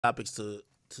topics to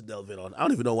delve in on. I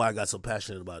don't even know why I got so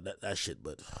passionate about that shit,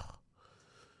 but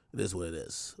it is what it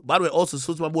is. By the way, also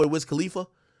salute to my boy Wiz Khalifa.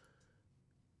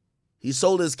 He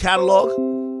sold his catalog.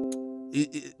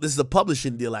 This is a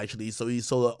publishing deal actually, so he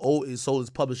sold his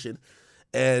publishing,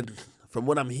 and from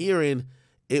what I'm hearing,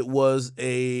 it was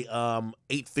a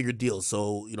 8-figure deal.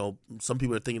 So some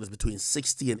people are thinking it's between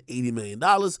 $60 and $80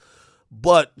 million,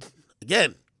 but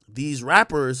again, these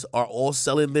rappers are all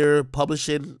selling their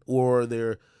publishing or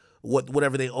their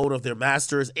whatever they own of their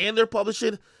masters and their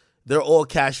publishing. They're all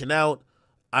cashing out.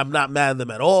 I'm not mad at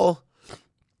them at all.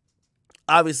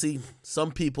 Obviously,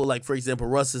 some people, like for example,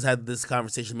 Russ has had this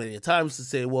conversation many times to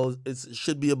say, well, it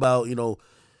should be about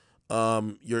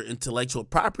your intellectual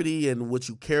property and what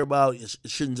you care about. It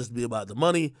shouldn't just be about the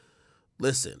money.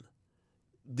 Listen,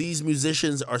 these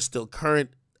musicians are still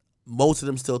current. Most of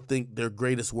them still think their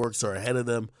greatest works are ahead of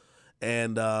them.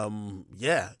 And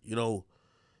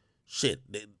shit,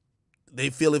 they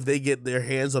feel if they get their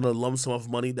hands on a lump sum of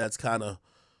money that's kind of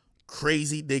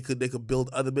crazy, they could build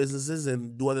other businesses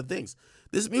and do other things.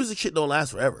 This music shit don't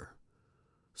last forever.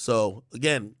 So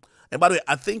again, and by the way,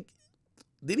 I think,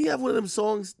 did he have one of them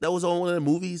songs that was on one of the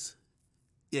movies?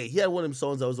 Yeah, he had one of them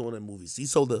songs that was on one of the movies. He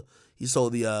sold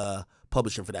the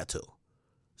publishing for that too.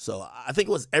 So I think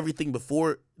it was everything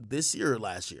before this year or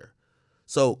last year.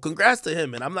 So congrats to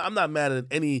him, and I'm not mad at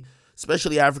any,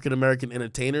 especially African American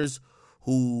entertainers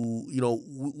who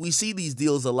we see these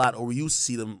deals a lot, or we used to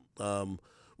see them.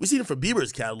 We see them for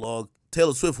Bieber's catalog.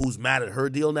 Taylor Swift, who's mad at her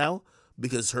deal now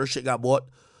because her shit got bought.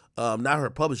 Not her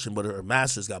publishing, but her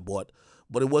masters got bought.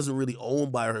 But it wasn't really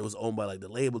owned by her. It was owned by like the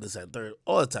label, this and third,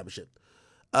 all that type of shit.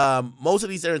 Most of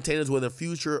these entertainers, whether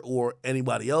Future or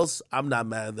anybody else, I'm not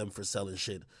mad at them for selling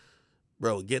shit.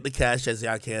 Bro, get the cash as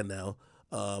y'all can now.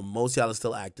 Most of y'all are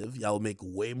still active. Y'all will make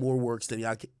way more works than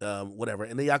y'all whatever.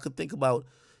 And then y'all could think about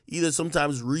either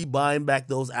sometimes rebuying back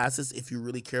those assets if you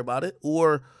really care about it,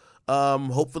 or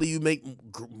hopefully you make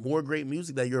more great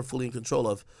music that you're fully in control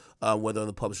of, whether on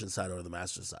the publishing side or on the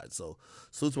master side. So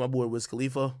salute to my boy Wiz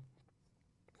Khalifa.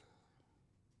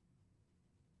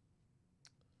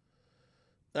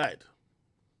 All right.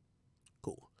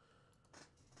 Cool.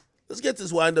 Let's get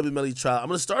this YNW Melly trial. I'm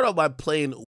going to start off by playing